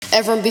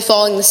Everyone be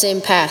following the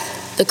same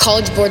path. The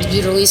college boards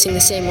be releasing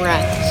the same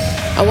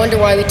wrath. I wonder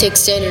why we take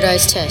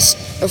standardized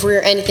tests, if we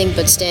are anything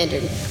but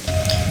standard.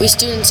 We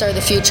students are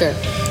the future,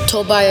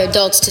 told by our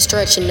adults to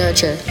stretch and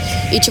nurture,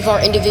 each of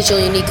our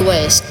individual unique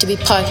ways, to be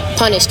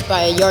punished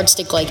by a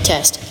yardstick-like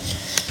test.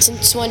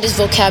 Since when does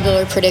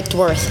vocabulary predict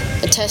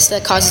worth? A test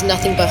that causes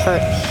nothing but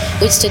hurt,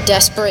 leads to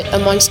desperate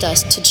amongst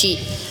us to cheat,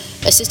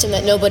 a system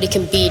that nobody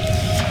can beat.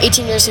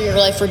 18 years of your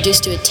life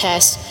reduced to a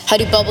test. How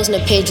do bubbles in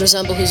a page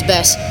resemble who's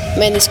best?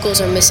 Man, these schools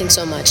are missing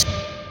so much.